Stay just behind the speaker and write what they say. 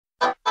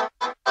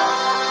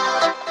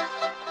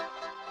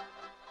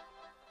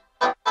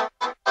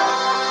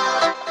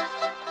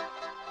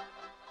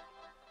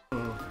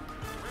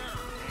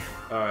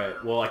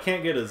Well, I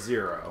can't get a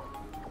 0.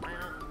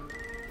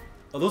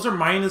 Oh, those are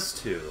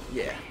 -2.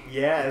 Yeah.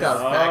 Yeah. That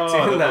was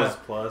back to that was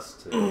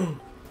 +2.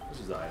 Which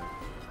is item.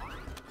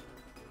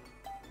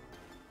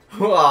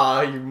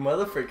 Aw, you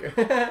motherfucker.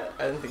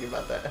 I didn't think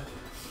about that.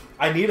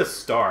 I need a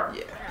star.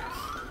 Yeah.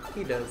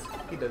 He does.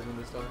 He does need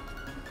a star.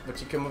 But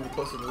you can move it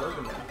closer to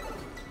Logan now.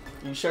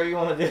 You sure you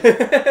want to do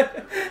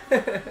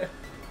it?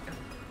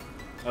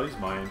 I'll use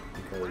mine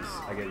because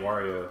I get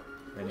Wario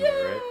anyway,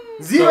 right?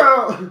 0!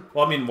 So,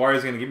 well, I mean,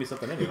 Wario's gonna give me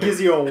something anyway. He gives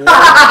you a 1.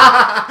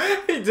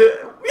 He did.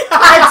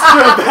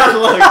 Extra bad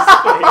luck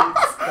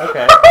space.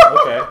 Okay,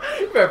 okay.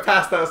 You better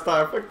pass that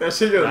star. Fuck that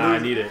shit. You're Nah, I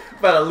need it.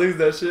 About to lose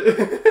that shit.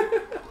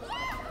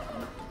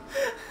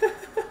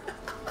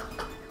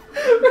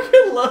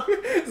 Freaking Logan.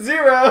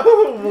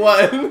 0,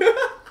 1.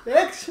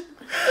 Extra.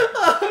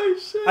 Oh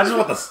shit. I just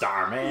want the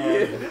star,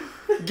 man.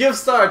 Yeah. Give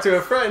star to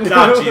a friend.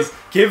 Nah, jeez.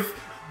 Give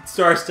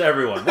stars to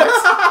everyone. What?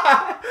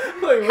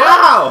 Like,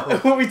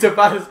 How? We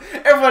divide.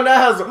 Everyone now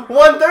has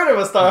 1/3 of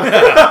a star.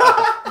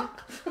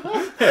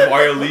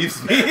 Wario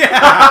leaves me.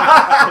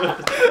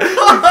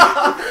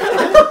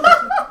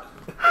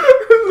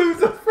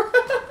 Lose a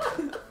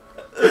friend.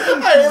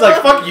 He's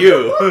like, fuck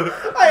you.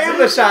 I am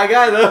the shy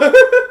guy though.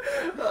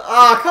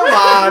 Oh, come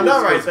on,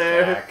 not right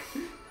there. Back.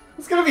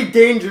 It's gonna be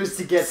dangerous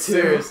to get to.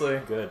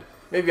 Seriously. Good.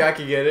 Maybe I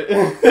could get it.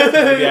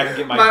 Maybe I can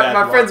get my bad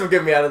My luck. friends will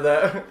get me out of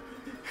that.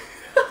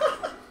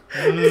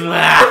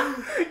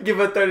 Give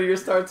a 30 of your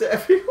star to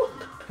everyone.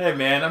 Hey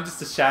man, I'm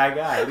just a shy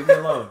guy. Leave me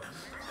alone.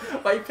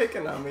 Why are you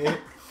picking on me?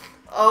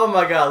 Oh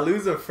my god,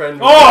 lose a friend.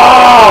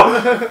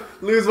 Oh!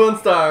 Lose 1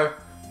 star.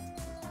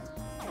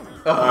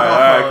 Oh,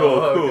 Alright, cool,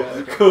 cool.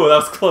 okay. Cool, that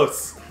was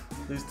close.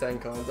 Lose 10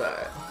 coins,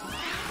 alright.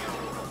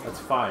 That's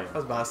fine. I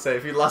was about to say,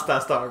 if you lost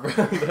that star, bro,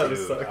 that would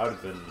Dude, suck. I would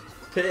have been...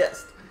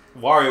 Pissed.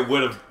 Wario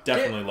would have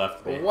definitely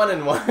left me. 1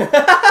 and 1.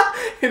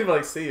 He'd be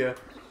like, see ya.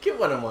 Get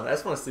 1 and 1. I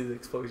just want to see the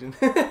explosion.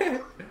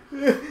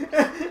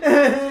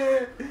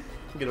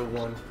 Get a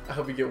 1. I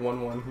hope you get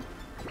 1-1.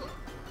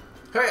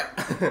 Hurry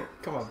up.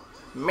 Come on.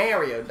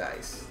 Mario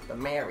dice. The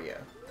Mario.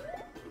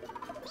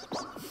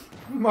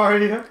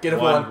 Mario. Get a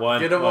One, 1. one,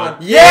 Get a 1. one.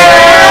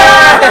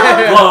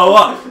 Yeah! Blow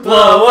up!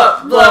 Blow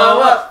up!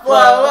 Blow up!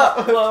 Blow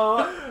up! Blow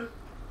up!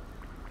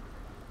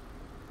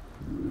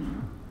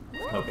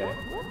 Okay.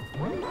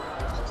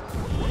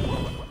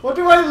 What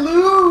do I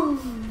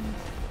lose?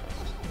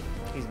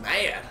 He's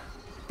mad.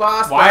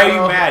 Boss Why are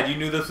battle. you mad? You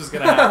knew this was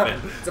gonna happen.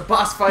 It's a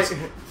boss fight.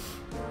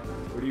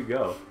 Where do you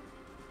go?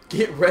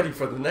 Get ready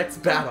for the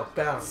next battle.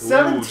 Battle. Ooh,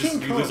 17 just you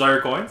coins. lose all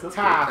your coins? That's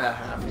Half.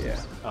 Half, yeah. good.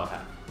 Oh,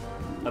 half.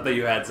 I thought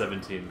you had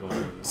 17 going.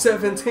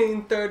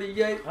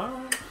 1738.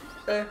 Alright.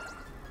 Eh.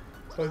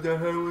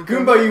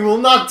 Goomba, you will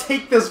not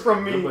take this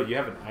from me. But you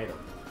have an item.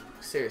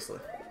 Seriously.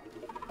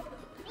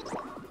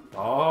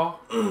 Oh.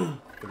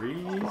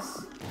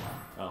 3s.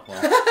 Oh,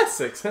 well.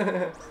 6.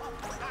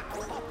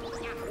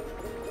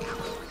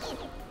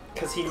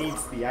 Because he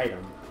needs the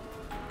item.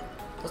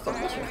 What's the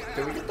mushroom?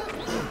 Did we get that?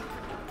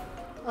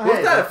 Oh, What hey,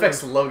 if that that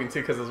affects thing- Logan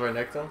too because it's right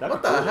next to him? That'd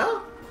What be the cool.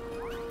 hell?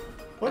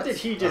 What did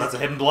he Oh, that's just... a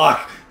hidden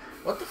block.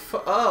 What the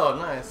fuck? Oh,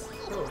 nice.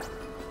 Cool.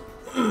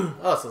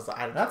 Oh, so it's the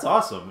item. That's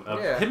awesome. A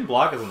Yeah. hidden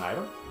block is an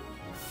item?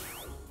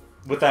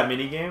 With that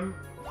mini game?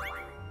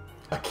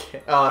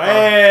 Okay. Oh, I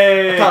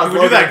Hey! I thought Can it we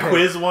was do that Logan.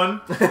 quiz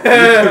one?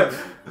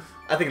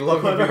 I think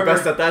Logan would be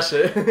best at that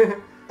shit.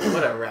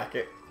 What a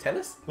racket.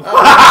 Tennis? Oh.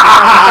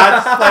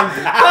 Just playing-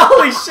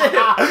 Holy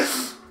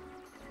shit!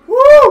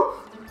 Woo!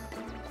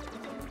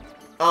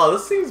 Oh,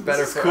 this seems better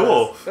This is for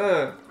cool. us.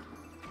 We're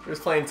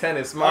just playing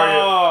tennis. Mario.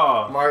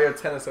 Oh. Mario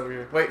tennis over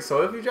here. Wait,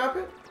 so if you drop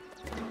it?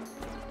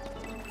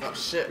 Oh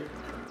shit.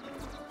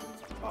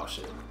 Oh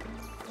shit.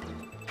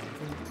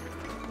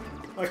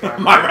 Okay.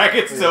 My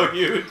racket's so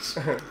huge.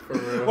 For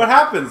real. What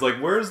happens? Like,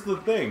 where's the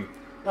thing?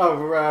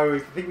 Oh, I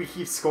think we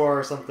keep score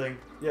or something.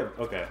 Yeah,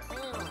 okay.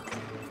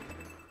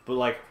 But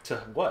like, to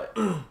what?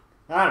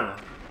 I don't know.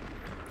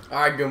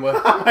 Alright,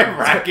 Goomba. My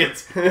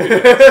racket's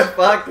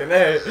Fucking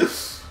hey.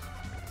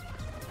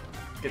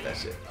 Get that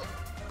shit.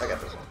 I got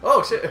this one.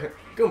 Oh shit.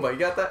 Goomba, you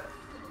got that?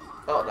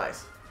 Oh,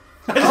 nice.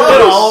 I just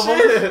hit all of them.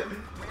 shit.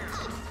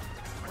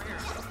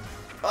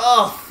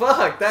 Oh,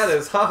 fuck. That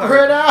is hard.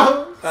 Spread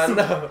out! I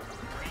know.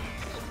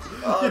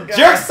 Oh, God.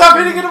 Jerk, stop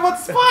hitting it in one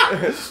spot!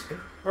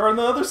 Or on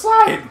the other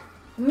side.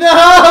 No,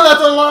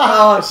 that's a lot!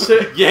 Oh,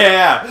 shit.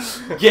 Yeah!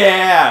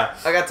 Yeah!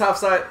 I got top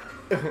side.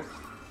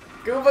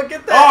 Goomba,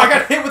 get Oh, that. I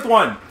got hit with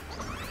one!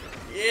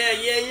 Yeah,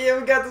 yeah, yeah.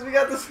 We got this. We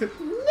got this. No.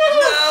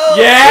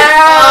 Yeah!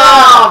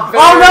 Oh,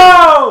 Oh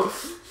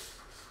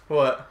no!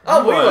 What?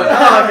 Oh, we What? won.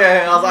 Oh,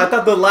 okay. I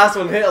thought the last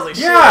one hit. I was like,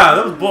 shit. Yeah,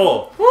 that was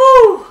bull.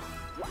 Woo!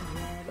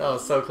 That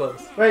was so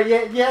close. Wait,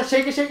 yeah,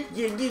 shake it, shake it.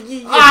 Yeah, yeah, yeah,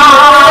 yeah.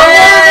 Ah,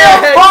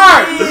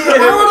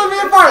 I want to be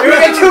a part! You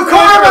get too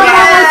calm about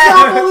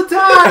myself all the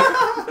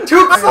time!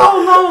 Too so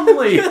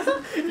lonely!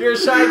 You're a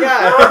shy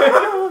guy.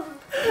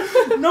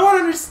 No one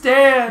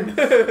understands!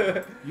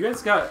 You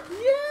guys got...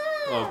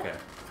 Yeah. Okay.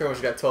 Pretty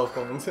much got 12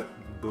 coins.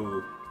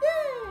 Boo.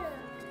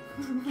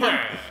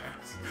 Yeah.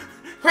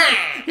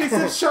 He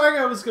said Shy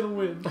Guy was gonna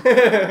win.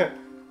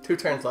 2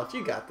 turns left.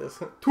 You got this.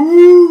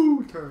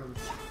 2 turns.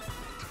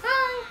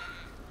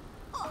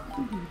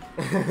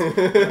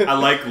 I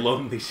like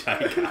lonely shy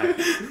guy.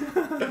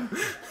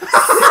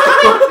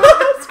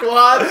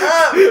 Squad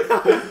up.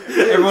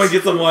 Everyone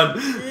gets a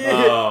 1. Yeah.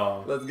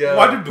 Oh. Let's go.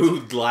 Why did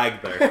Boo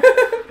lag there?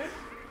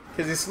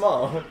 Because he's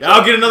small. Yeah,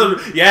 I'll get another.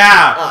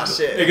 Yeah. Oh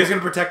shit. Are you guys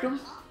gonna protect him?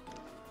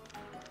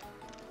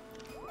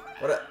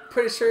 What?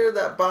 Pretty sure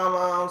that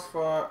Bob-omb's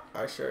for.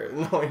 Sure.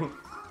 No.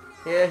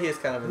 Yeah, he is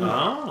kind of annoying.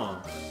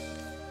 Oh.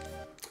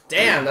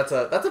 Damn, that's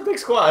a big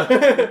squad.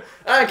 I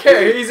don't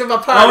care. He's in my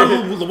party.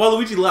 Oh,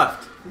 Waluigi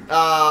left.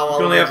 Well,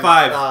 You only have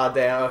 5. Oh,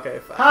 damn. Okay,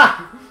 5.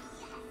 Ha!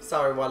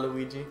 Sorry,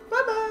 Waluigi.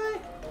 Bye-bye.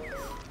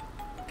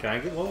 Can I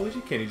get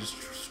Waluigi? Can you just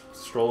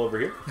stroll over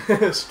here?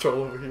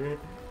 Stroll over here.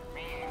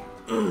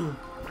 -2.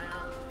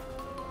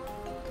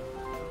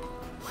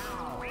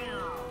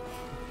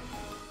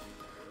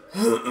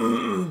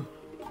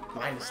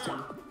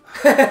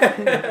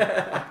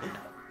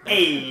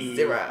 Hey.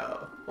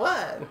 0.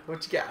 1.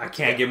 What you got? I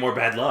can't get more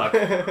bad luck.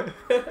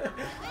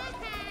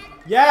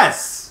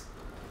 Yes!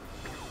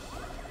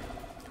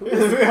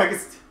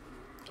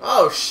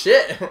 Oh,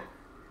 shit.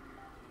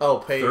 Oh,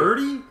 pay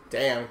 30?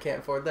 Damn, can't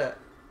afford that.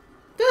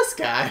 This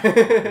guy.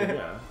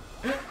 Yeah.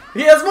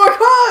 He has more I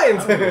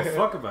coins! don't give a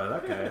fuck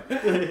about that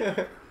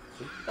guy.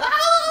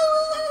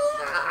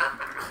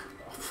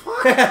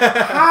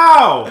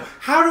 How?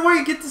 How do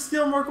I get to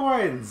steal more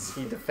coins?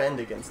 He defend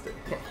against it.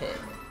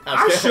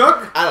 I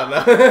shook. I don't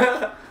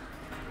know.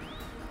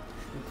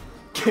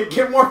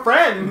 Get more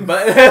friends.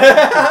 But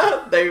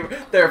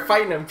they're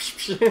fighting him.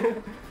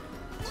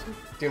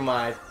 Do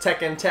my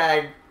Tekken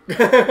tag.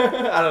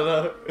 I don't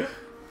know.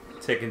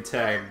 Tekken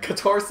tag.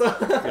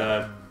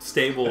 Catorsa.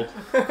 Stable.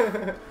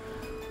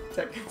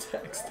 Tekken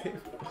tag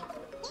stable.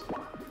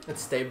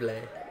 It's stable.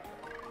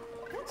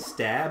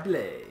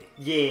 Stable.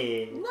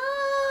 Yeah.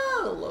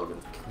 No,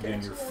 Logan's You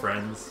and your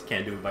friends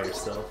can't do it by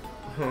yourself.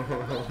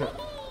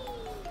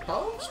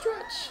 Home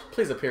stretch.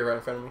 Please appear right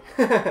in front of me.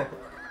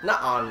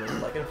 Not on me,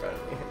 like in front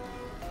of me.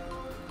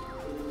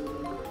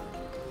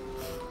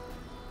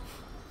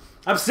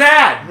 I'm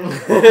sad!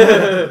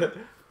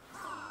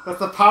 That's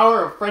the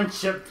power of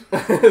friendship.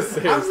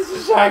 Seriously. I'm such a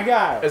shy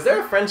guy. Is there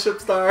a friendship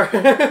star?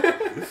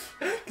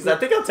 Because I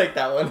think I'll take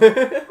that one.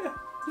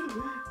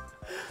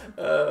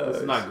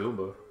 It's not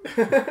Goomba.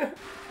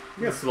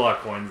 You got a lot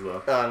of coins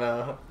though. Oh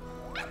no.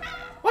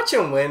 Watch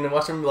him win and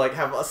watch him like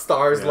have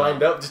stars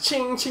lined up.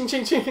 Ching, ching,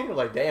 ching, ching.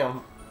 Like,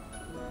 damn.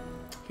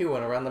 He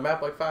went around the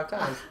map like 5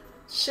 times.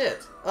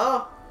 Shit.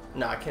 Oh.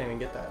 No, I can't even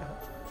get that.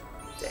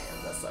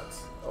 Damn, that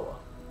sucks. Oh well.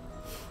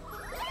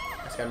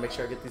 I just gotta make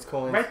sure I get these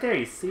coins. Right there,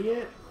 you see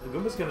it?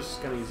 Goomba's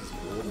just gonna use his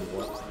golden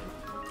warp thing.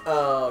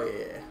 Oh,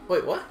 yeah.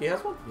 Wait, what? He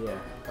has one? Yeah.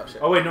 Oh,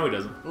 shit. Oh wait, no he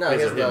doesn't. No, he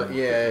has the...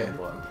 Yeah.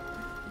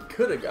 He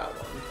Could have got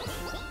one.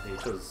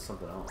 chose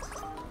something else.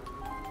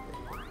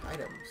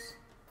 Items.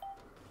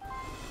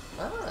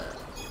 Ah.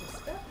 What's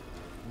that?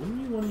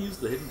 Wouldn't you want to use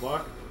the hidden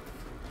block?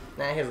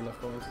 Nah, he has enough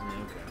coins.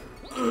 Okay.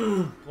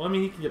 Well, I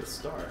mean, he can get a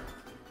star.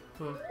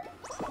 Is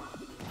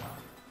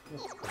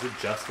it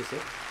justice?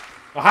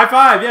 Oh, high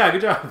five! Yeah,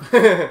 good job.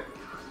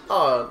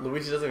 Oh,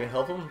 Luigi doesn't even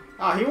help him?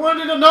 Ah, he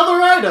wanted another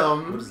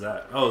item! What is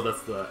that? Oh,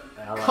 that's the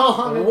ally.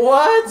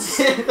 What?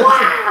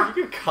 Wow!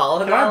 You can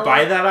call it Can I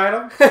buy that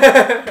item?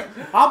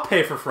 I'll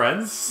pay for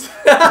friends.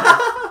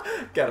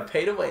 Gotta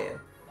pay to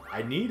win.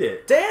 I need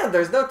it. Damn,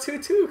 there's no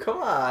 2-2.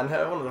 Come on.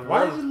 I wanted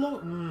Why one. did you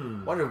load?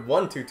 Wanted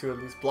 1-2-2 at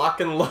least.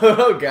 Block and load.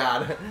 Oh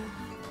god.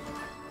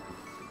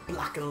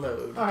 Block and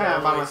load. Okay,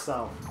 I'm by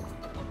myself.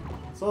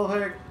 So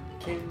here,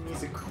 King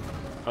music.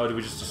 Oh, did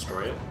we just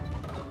destroy it?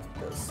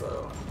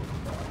 So.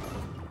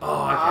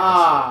 Oh,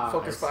 I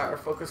Focus fire.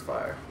 Focus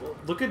fire.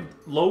 Look at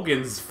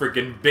Logan's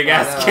freaking big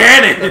ass I know.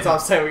 cannon. That's what I'm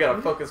saying. We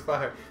gotta focus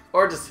fire.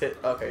 Or just hit.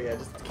 Okay, yeah,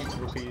 just keep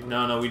repeating.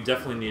 No, we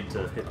definitely need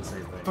to hit the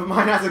same thing. But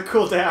mine has a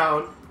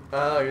cooldown.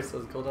 Oh, you're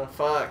supposed to cool down.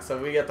 Fuck. So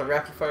we got the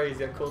rapid fire. He's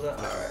got cooldown.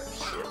 Alright.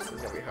 Shit, this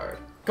is gonna be hard.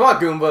 Come on,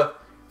 Goomba.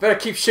 Better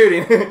keep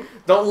shooting.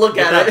 Don't look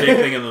Get at that it. big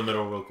thing in the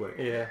middle real quick.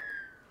 Yeah.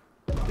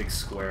 Big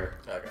square.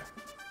 Okay.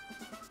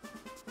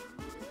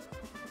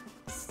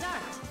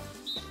 Start.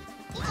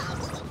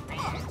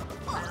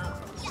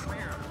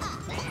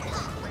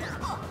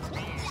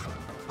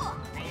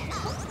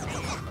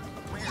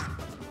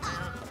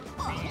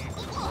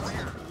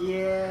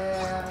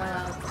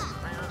 Yeah.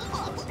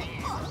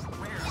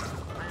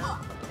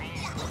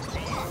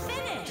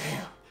 Finish.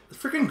 The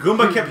freaking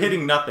Goomba kept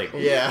hitting nothing.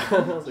 Yeah.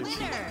 Winner.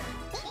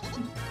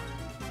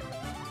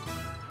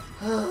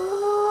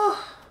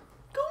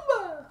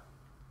 Goomba.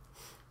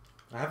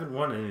 I haven't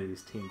won any of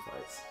these team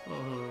fights.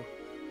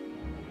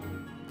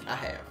 I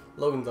have.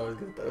 Logan's always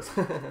good at those.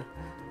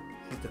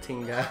 He's the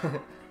team guy.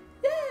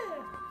 Yeah.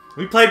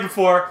 We played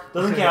before.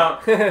 Doesn't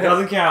count.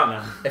 Doesn't count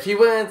now. If he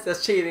wins,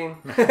 that's cheating.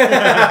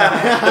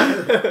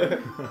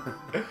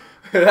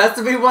 It has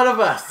to be one of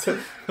us.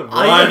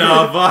 One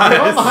of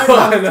us.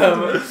 One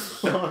of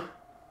us.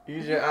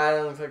 Use your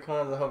items like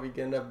coins to help you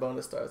get enough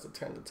bonus stars to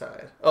turn the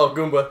tide. Oh,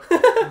 Goomba.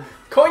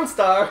 Coin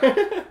star.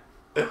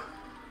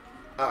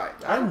 Alright.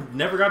 I've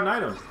never got an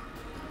item.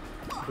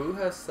 Who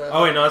has 7?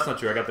 Oh wait, no, that's not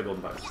true. I got the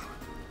golden pies.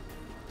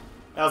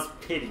 That was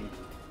pity.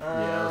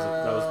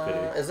 that was pity.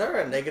 Is there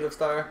a negative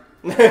star?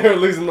 We're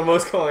losing the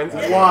most coins.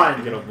 Yeah. I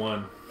 1. get a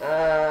 1.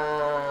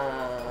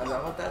 No,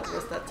 what that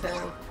was that 10?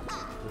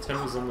 The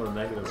 10 was on the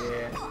negative.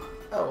 Yeah.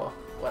 Oh well,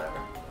 whatever.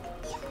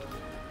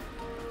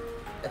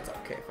 It's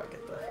okay if I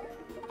get that.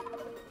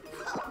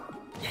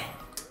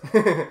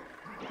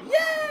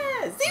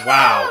 Yeah! 0!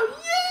 Wow.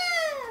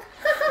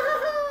 Yeah!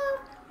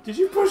 Did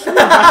you push me?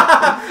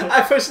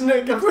 I pushed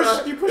Nick. You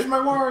pushed my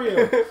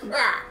Wario.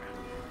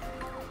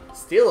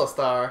 Steal a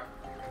star.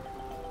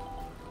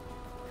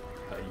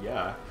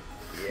 Yeah.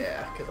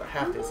 Yeah, because I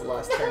have to. It's the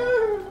last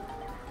turn.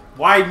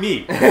 Why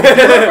me? You're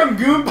from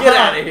Goomba. Get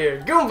out of here,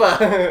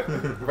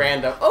 Goomba!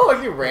 Random. Oh, I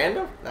get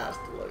random? Nah, it's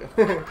still Logan.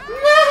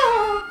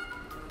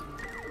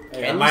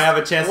 Hey, I might have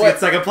a chance to get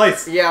second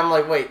place. Yeah, I'm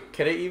like, wait,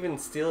 can it even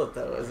steal it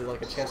though? Is it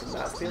like a chance of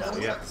not stealing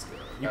it? Yeah.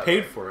 You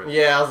paid for it.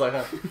 Yeah, I was like,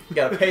 huh, you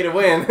gotta pay to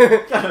win.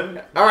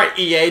 Alright,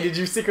 EA, did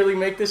you secretly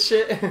make this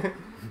shit?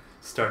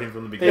 Starting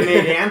from the They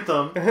beginning. made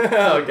Anthem.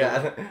 Oh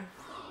god. Yeah!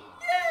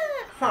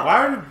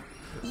 Why are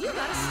You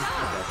got a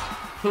star.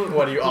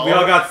 What are you all? we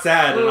all got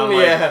sad and I'm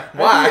like, yeah.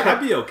 Why?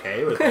 I'd be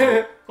okay with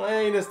it. Why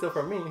ain't it still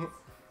from me?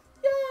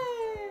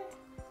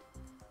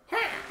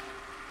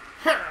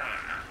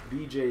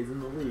 BJ's in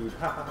the lead.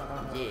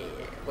 Yeah.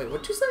 Wait,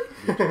 what'd you say?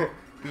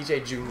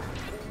 BJ Junior.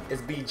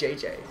 It's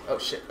BJJ. Oh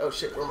shit. Oh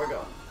shit. Where am I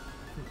going?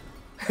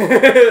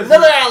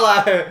 Another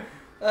ally.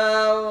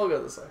 We'll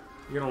go this way.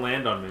 You're gonna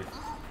land on me.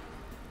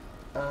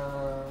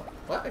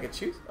 What? I can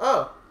choose?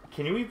 Oh.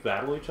 Can we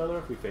battle each other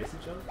if we face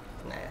each other?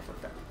 Nah, fuck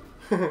that.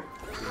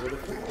 What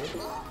if we did?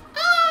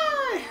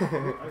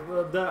 Bye.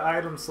 Well, that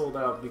item sold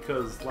out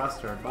because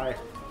last turn. Bye.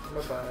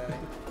 Bye.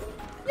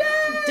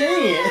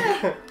 Dang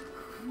it.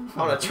 I'm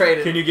gonna trade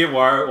it. Can you get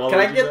Wario? Can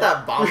I get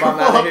that bomb You're out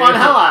full of up here? on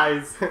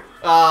allies.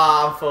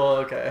 Ah, I'm full.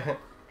 Okay.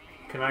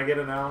 Can I get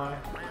an ally?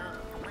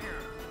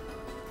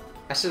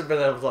 I should have been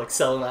able to like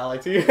sell an ally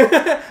to you.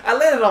 I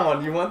landed on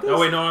one. You want this? Oh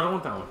wait, no, I don't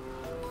want that one.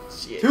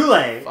 Shit. Too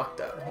late. Fucked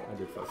up. I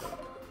did fuck up.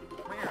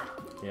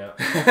 Yeah.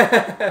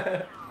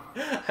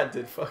 I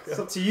did fuck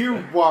So up. to you,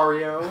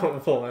 Wario.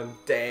 One.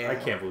 Damn. I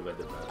can't believe I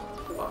did that.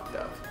 Fucked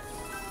up.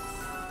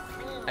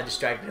 I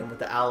distracted him with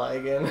the ally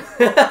again.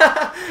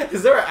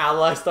 Is there an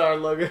ally star,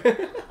 Logan?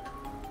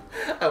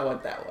 I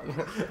want that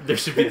one. There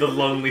should be the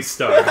lonely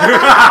star.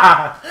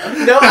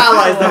 No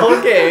allies the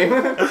whole game.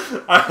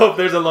 I hope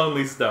there's a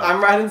lonely star.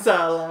 I'm riding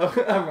solo.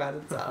 I'm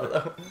riding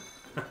solo.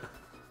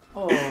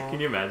 Oh. Can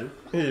you imagine?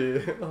 Yeah.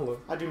 Hello.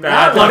 I do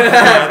Bad not luck. want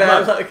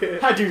Bad luck.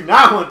 I do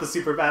not want the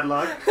super bad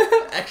luck.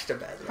 Extra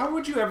bad luck. How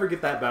would you ever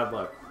get that bad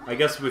luck? I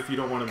guess if you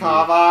don't want to be...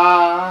 Come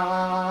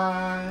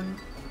on.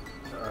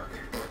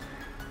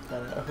 I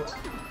know.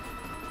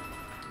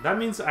 That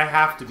means I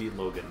have to beat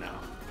Logan now.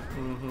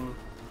 Mm-hmm.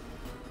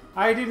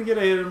 I didn't get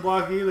a hidden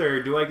block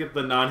either. Do I get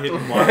the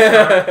non-hidden block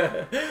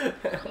star?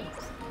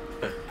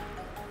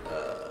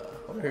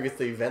 Who gets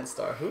the event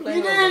star? Who He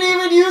landed on didn't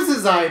even use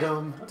his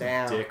item.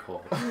 Damn.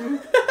 Dickhole.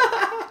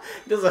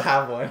 He doesn't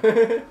have one.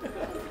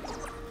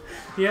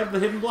 He had the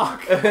hidden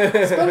block.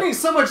 Spending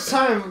so much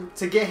time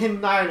to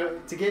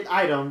get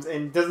items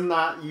and does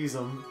not use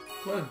them.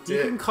 What a You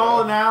dick, can call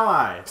bro. an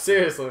ally.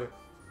 Seriously.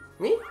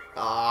 Me?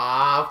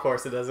 Ah, of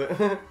course it doesn't.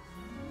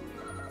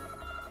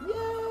 Yay!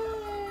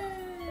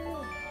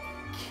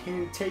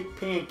 Can take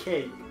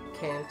pancake.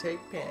 Can't take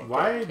pancake.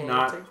 Why can't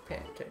not- take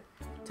pancake.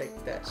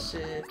 Take that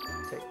shit.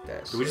 Take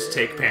that shit. Do we just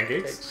take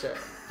pancakes? Take shit.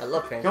 I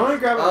love pancakes. You only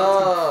grab it.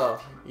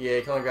 Oh, yeah,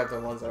 you can only grab the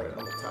ones that are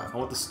on the top. I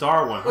want the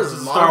star one. What This is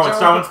is it, the star one. Mahjong?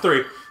 Star one's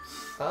 3.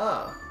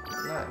 Oh,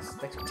 nice.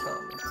 Thanks for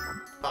telling me.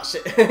 Oh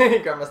shit,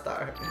 grab my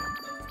star.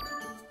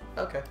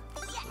 Okay,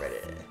 ready.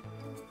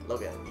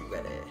 Logan, you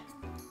ready?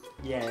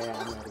 Yeah,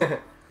 I'm ready.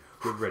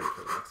 We're ready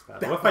for the next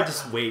battle. What if I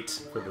just wait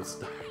for the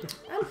star?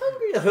 I'm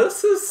hungry.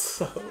 This is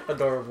so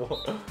adorable.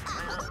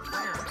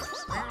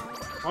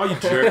 Oh, you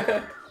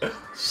jerk.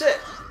 Shit.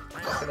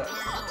 Fuck it up.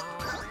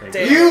 Thank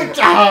Damn. You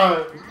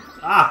die!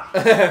 Ah!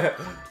 Take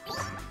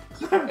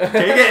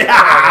it!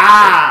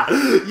 Ah!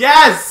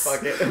 Yes!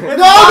 Fuck it.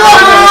 No!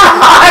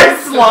 I'm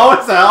slow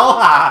as hell!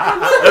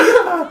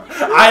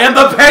 I am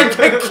the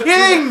Pancake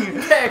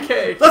King!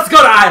 Pancake. Let's go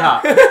to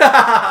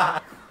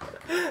IHOP!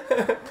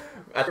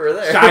 We're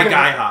there. Shy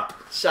Guy Hop.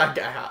 Shy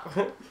guy hop.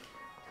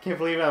 Can't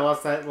believe I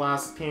lost that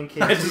last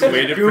pancake. I just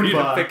waited for you to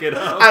Goomba. pick it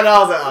up. I know, I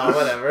was like, oh,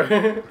 whatever.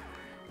 I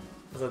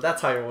was like,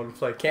 that's how you want to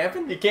play.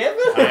 Camping? You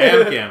camping? I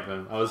am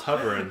camping. I was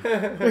hovering.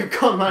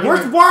 Come on.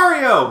 Where's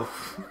Wario?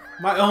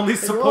 My only You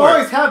support.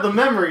 always have the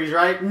memories,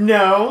 right?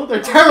 No,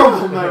 they're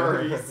terrible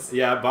memories.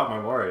 Yeah, I bought my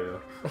Wario.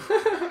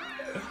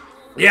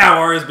 Yeah,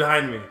 Wario's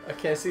behind me. I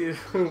can't see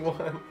who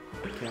won.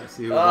 I can't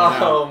see who won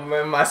out. Oh,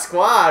 man, my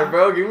squad,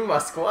 bro. Give me my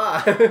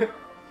squad.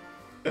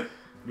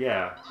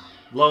 Yeah.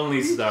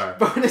 Lonely Star.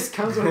 Bonus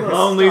comes with a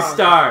Lonely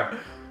Star.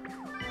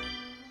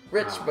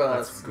 Rich Ah,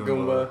 bonus, that's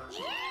Goomba.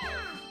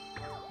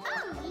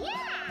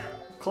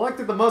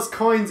 Collected the most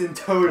coins in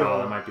total. Oh,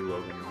 that might be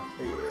Logan.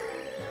 Yeah.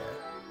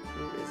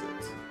 Who is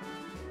it?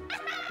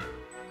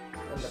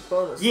 And the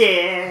bonus.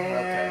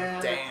 Yeah.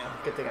 Okay, damn.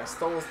 Good thing I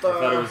stole I stuff.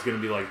 thought it was gonna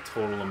be like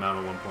total amount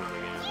of 1 point in the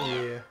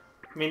game. Yeah.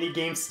 Mini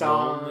game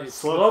star. Lonely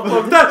Slope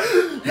slope of death.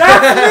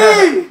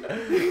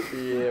 That's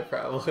me. Yeah,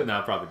 probably.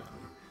 No, probably not.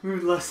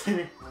 Move less than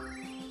it.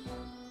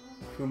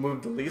 Who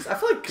moved the least? I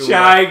feel like Goomba.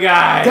 Shy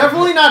guy.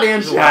 Definitely not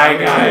Angelo. Shy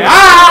guy.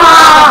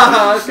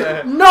 Ah!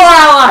 Okay. No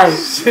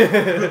allies.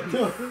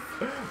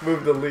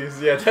 Move the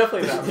least. Yeah,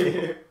 definitely not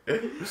me.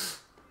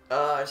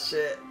 Oh,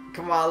 shit.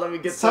 Come on, let me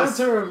get It's time this.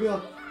 to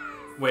reveal.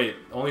 Wait,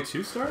 only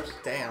 2 stars?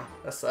 Damn,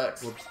 that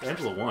sucks. Well,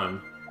 Angelo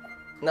won.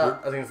 No,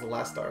 I think it's the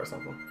last star or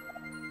something.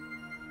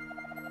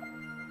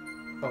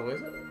 Oh,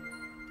 is it?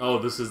 Oh,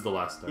 this is the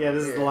last star. Yeah,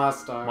 this is the last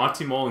star.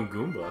 Monty Mole and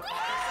Goomba.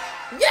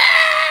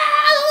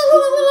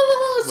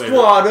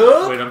 Squad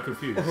up! Wait, I'm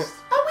confused.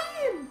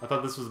 I win! I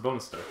thought this was a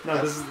bonus star. No,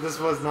 this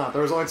was not.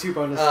 There was only 2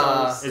 bonus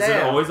stars. Is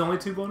it always only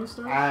 2 bonus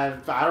stars?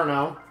 I don't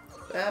know.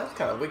 That's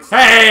kind of weak.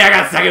 Hey, I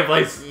got 2nd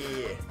place.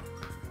 Yeah.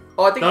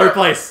 Oh, I think 3rd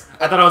place.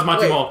 I thought I was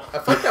Monty wait, Mole. I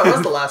thought that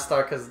was the last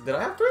star because did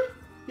I have 3?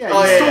 Yeah,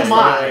 Oh, you yeah, stole yeah,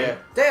 mine. yeah.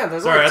 Damn,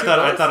 there's Sorry, only I 2 thought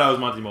bonus? I was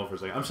Monty Mole for a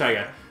second. I'm Shy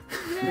Guy.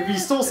 If you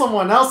stole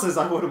someone else's,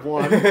 I would have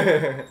won.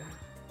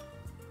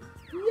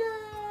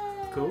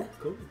 Cool,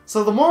 cool.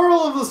 So the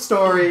moral of the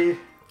story.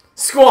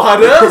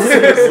 Squad up!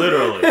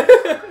 Literally.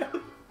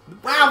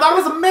 Wow, that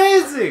was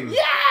amazing.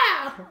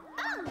 Yeah!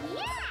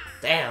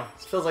 Damn,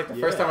 this feels like the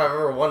first Yeah. time I've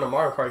ever won a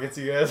Mario Kart against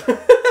you guys.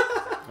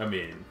 I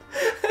mean,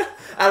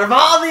 Out of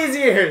all these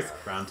years,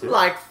 round 2.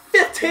 like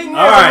 15 years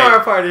All right. of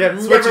Mario Party,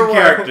 I've Switching never won.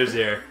 characters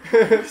here.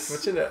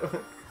 Switching up.